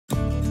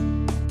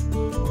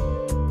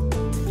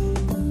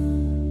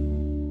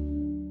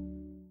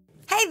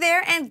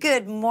there, and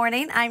good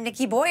morning. I'm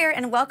Nikki Boyer,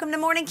 and welcome to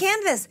Morning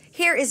Canvas.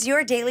 Here is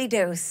your daily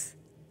dose.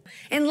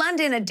 In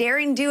London, a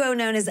daring duo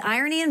known as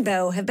Irony and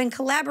Beau have been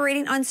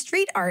collaborating on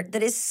street art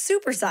that is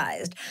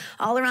supersized.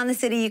 All around the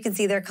city, you can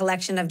see their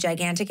collection of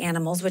gigantic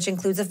animals, which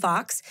includes a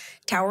fox,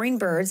 towering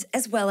birds,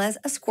 as well as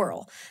a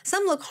squirrel.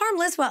 Some look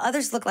harmless, while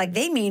others look like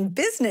they mean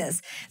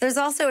business. There's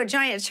also a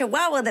giant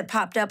chihuahua that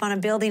popped up on a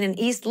building in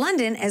East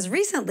London as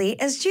recently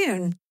as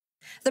June.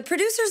 The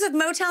producers of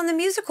Motown the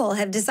Musical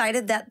have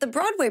decided that the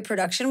Broadway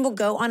production will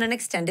go on an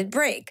extended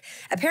break.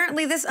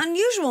 Apparently, this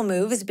unusual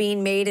move is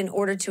being made in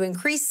order to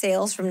increase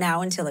sales from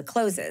now until it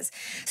closes.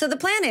 So the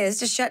plan is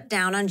to shut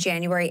down on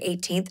January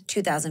 18th,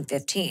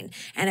 2015,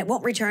 and it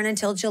won't return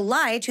until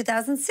July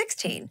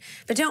 2016.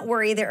 But don't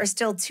worry, there are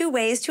still 2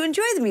 ways to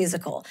enjoy the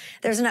musical.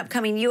 There's an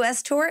upcoming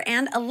U.S. tour,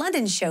 and a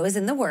London show is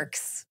in the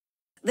works.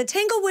 The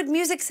Tanglewood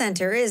Music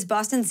Center is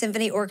Boston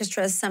Symphony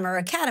Orchestra's summer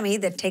academy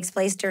that takes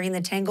place during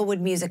the Tanglewood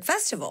Music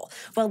Festival.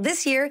 Well,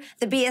 this year,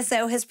 the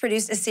BSO has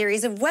produced a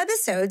series of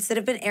webisodes that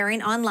have been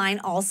airing online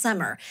all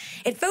summer.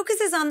 It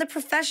focuses on the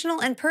professional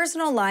and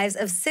personal lives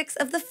of 6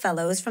 of the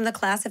fellows from the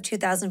class of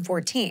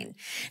 2014.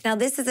 Now,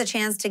 this is a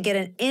chance to get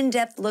an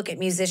in-depth look at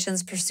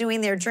musicians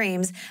pursuing their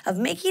dreams of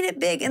making it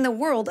big in the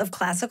world of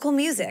classical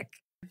music.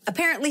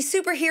 Apparently,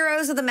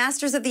 superheroes are the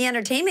masters of the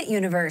entertainment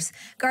universe.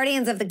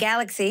 Guardians of the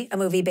Galaxy, a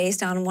movie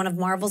based on one of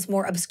Marvel's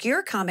more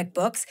obscure comic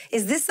books,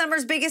 is this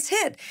summer's biggest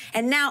hit.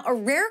 And now a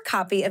rare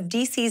copy of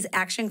DC's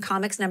Action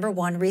Comics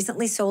 #1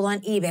 recently sold on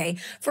eBay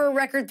for a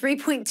record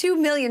 $3.2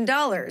 million.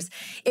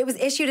 It was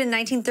issued in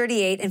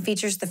 1938 and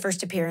features the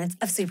first appearance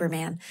of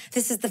Superman.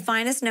 This is the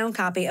finest known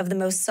copy of the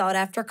most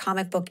sought-after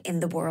comic book in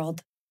the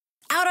world.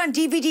 Out on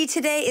DVD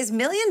today is $1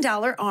 Million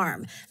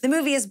Arm. The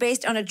movie is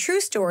based on a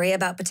true story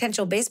about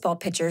potential baseball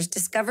pitchers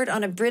discovered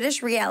on a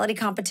British reality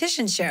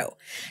competition show.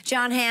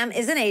 John Hamm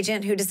is an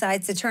agent who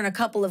decides to turn a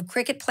couple of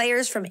cricket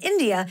players from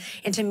India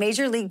into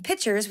major league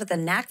pitchers with a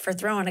knack for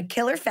throwing a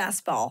killer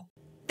fastball.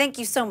 Thank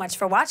you so much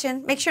for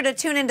watching. Make sure to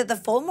tune into the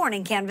full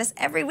Morning Canvas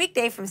every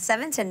weekday from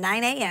 7 to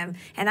 9 a.m.,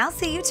 and I'll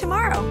see you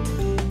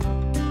tomorrow.